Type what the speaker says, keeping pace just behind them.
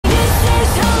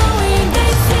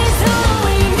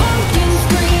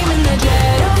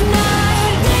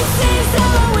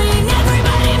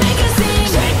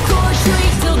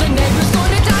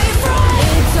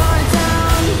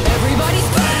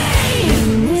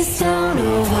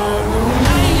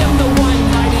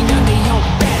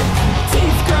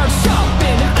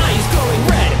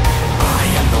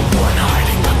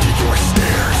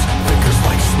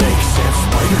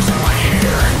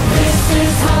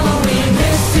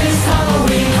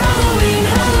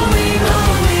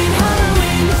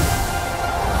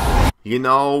You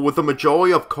know, with the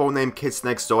majority of Codename Kids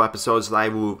Next Door episodes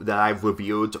that I've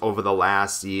reviewed over the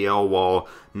last year, well,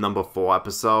 number 4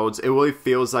 episodes, it really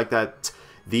feels like that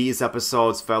these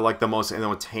episodes felt like the most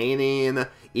entertaining,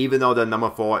 even though the number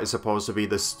 4 is supposed to be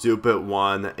the stupid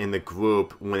one in the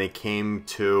group when it came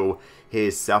to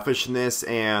his selfishness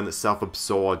and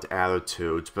self-absorbed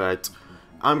attitude. But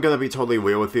I'm gonna be totally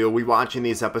real with you, rewatching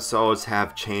these episodes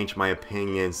have changed my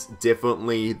opinions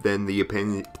differently than the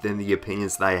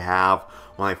opinions that I have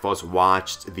when I first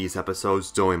watched these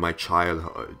episodes during my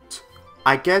childhood.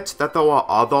 I get that there were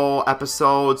other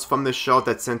episodes from the show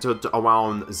that centered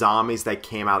around zombies that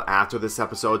came out after this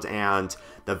episode, and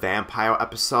the vampire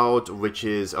episode, which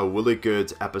is a really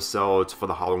good episode for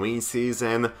the Halloween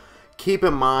season. Keep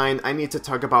in mind, I need to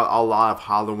talk about a lot of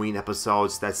Halloween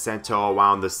episodes that center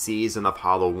around the season of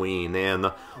Halloween,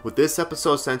 and with this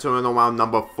episode centering around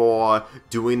number 4,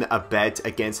 doing a bet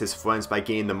against his friends by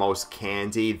getting the most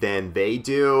candy than they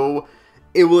do,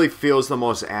 it really feels the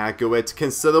most accurate,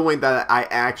 considering that I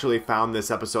actually found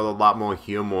this episode a lot more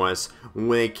humorous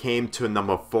when it came to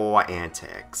number 4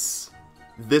 antics.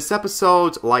 This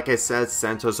episode, like I said,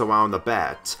 centers around the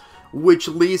bet, which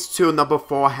leads to number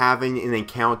 4 having an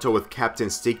encounter with Captain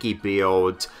Sticky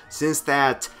Beard, since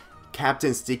that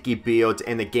Captain Sticky Beard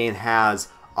in the game has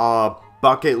a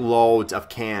bucket load of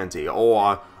candy,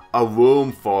 or a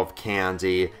room full of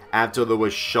candy, after it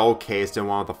was showcased in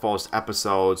one of the first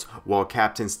episodes where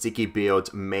Captain Sticky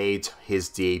Beard made his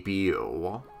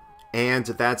debut. And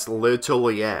that's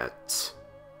literally it.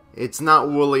 It's not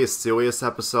really a serious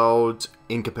episode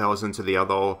in comparison to the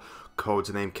other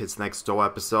Codename Kids Next Door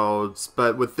episodes,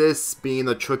 but with this being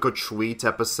a trick-or-treat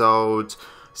episode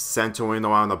centering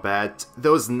around a bet,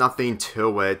 there was nothing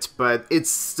to it, but it's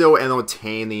still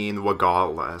entertaining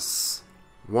regardless.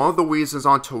 One of the reasons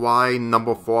onto why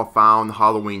number 4 found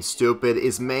Halloween stupid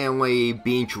is mainly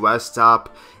being dressed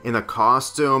up in a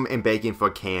costume and begging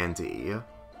for candy.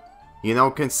 You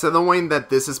know, considering that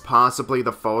this is possibly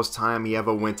the first time he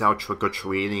ever went out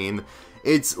trick-or-treating,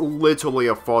 it's literally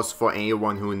a first for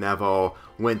anyone who never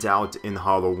went out in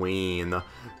Halloween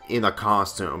in a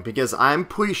costume, because I'm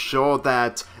pretty sure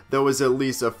that there was at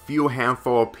least a few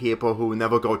handful of people who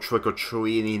never go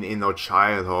trick-or-treating in their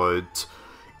childhood,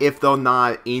 if they're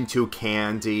not into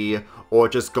candy or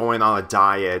just going on a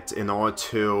diet in order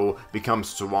to become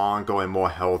stronger and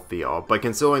more healthier. But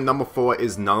considering number 4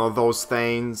 is none of those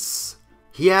things,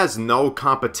 he has no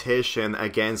competition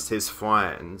against his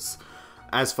friends.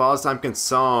 As far as I'm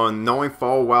concerned, knowing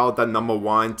full well that number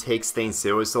 1 takes things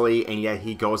seriously and yet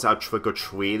he goes out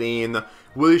trick-or-treating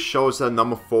really shows that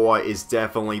number 4 is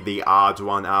definitely the odd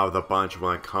one out of the bunch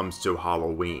when it comes to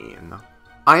Halloween.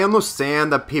 I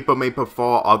understand that people may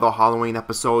prefer other Halloween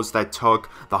episodes that took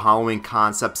the Halloween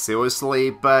concept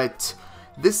seriously, but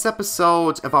this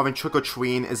episode involving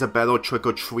trick-or-treating is a better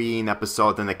trick-or-treating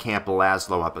episode than the Camp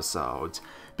Lazlo episode.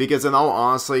 Because in all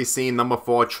honesty, seeing number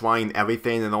 4 trying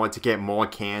everything in order to get more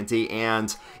candy,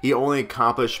 and he only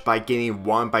accomplished by getting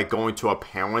one by going to a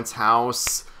parent's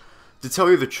house. To tell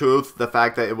you the truth, the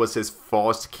fact that it was his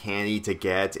first candy to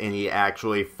get and he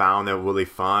actually found it really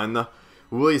fun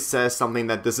really says something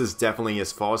that this is definitely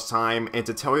his first time, and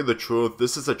to tell you the truth,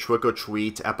 this is a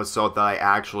trick-or-treat episode that I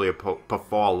actually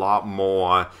prefer a lot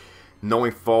more,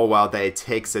 knowing full well that it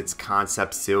takes its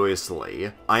concept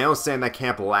seriously. I understand that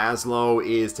Camp Lazlo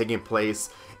is taking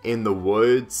place in the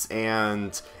woods,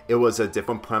 and it was a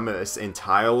different premise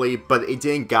entirely, but it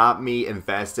didn't got me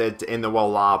invested, and there were a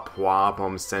lot of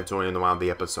problems centering around the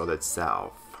episode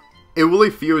itself. It really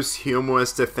feels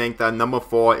humorous to think that number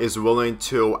 4 is willing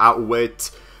to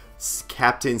outwit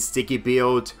Captain Sticky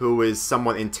Beard, who is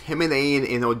somewhat intimidating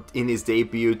in his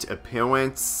debut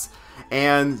appearance,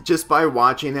 and just by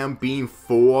watching him being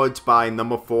fooled by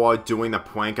number 4 doing a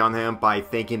prank on him by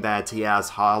thinking that he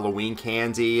has Halloween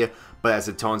candy, but as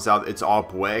it turns out it's all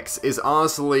bricks, is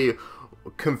honestly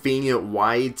convenient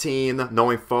writing,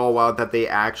 knowing full well that they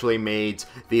actually made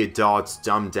the adults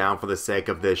dumb down for the sake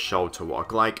of this show to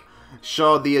work. Like,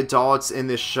 sure, the adults in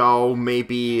this show may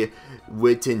be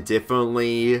written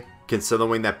differently,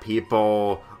 considering that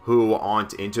people who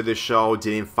aren't into the show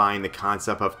didn't find the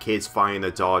concept of kids fighting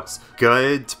adults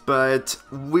good, but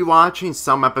rewatching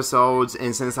some episodes,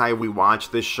 and since I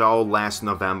rewatched this show last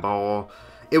November,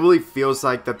 it really feels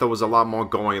like that there was a lot more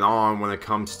going on when it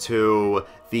comes to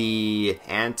the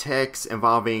antics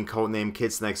involving Codename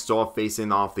Kids Next Door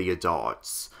facing off the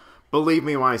adults. Believe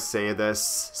me when I say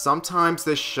this, sometimes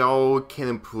this show can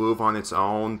improve on its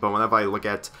own, but whenever I look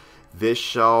at this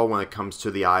show, when it comes to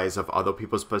the eyes of other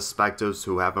people's perspectives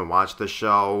who haven't watched the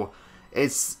show,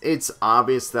 it's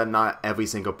obvious that not every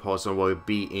single person will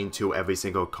be into every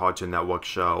single Cartoon Network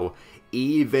show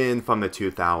even from the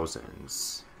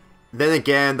 2000s. Then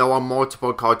again, there are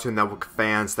multiple Cartoon Network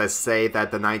fans that say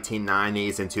that the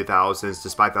 1990s and 2000s,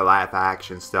 despite the live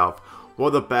action stuff, were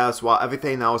the best, while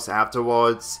everything else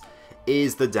afterwards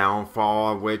is the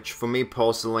downfall, which for me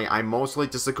personally, I mostly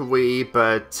disagree,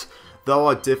 but there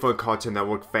are different Cartoon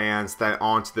Network fans that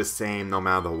aren't the same no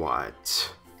matter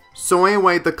what. So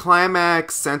anyway, the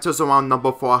climax centers around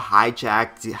number 4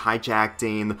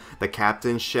 hijacking the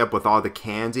captain's ship with all the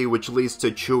candy, which leads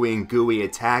to Chewie and Gooey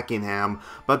attacking him,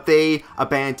 but they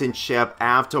abandon ship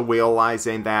after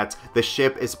realizing that the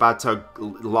ship is about to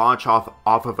launch off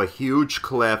of a huge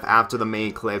cliff after the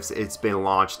main cliffs it's been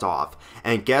launched off.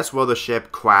 And guess where the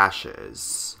ship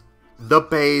crashes? The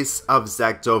base of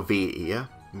Sector V,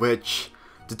 which,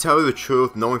 to tell you the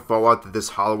truth, knowing forward that this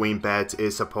Halloween bet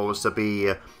is supposed to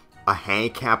be a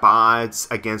handicap odds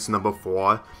against number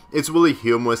 4, it's really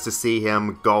humorous to see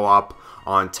him go up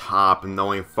on top,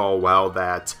 knowing full well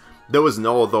that there was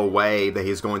no other way that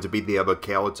he's going to beat the other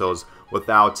characters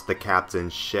without the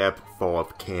captain's ship full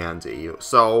of candy.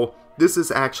 So this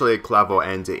is actually a clever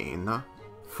ending.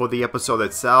 For the episode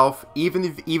itself,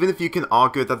 even if you can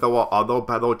argue that there were other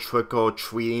better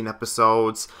trick-or-treating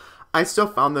episodes, I still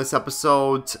found this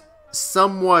episode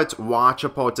somewhat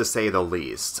watchable, to say the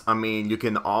least. I mean, you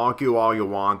can argue all you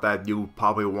want that you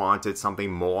probably wanted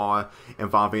something more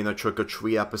involving a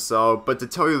trick-or-treat episode, but to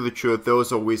tell you the truth, there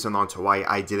was a reason onto why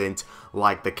I didn't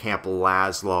like the Camp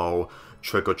Lazlo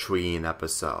trick-or-treating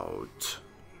episode.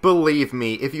 Believe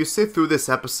me, if you sit through this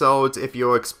episode, if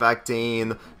you're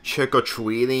expecting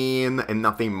trick-or-treating and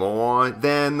nothing more,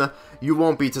 then you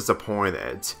won't be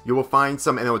disappointed. You will find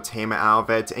some entertainment out of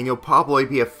it, and you'll probably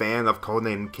be a fan of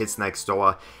Codename Kids Next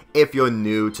Door if you're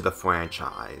new to the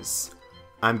franchise.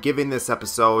 I'm giving this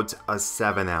episode a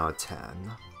 7 out of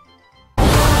 10.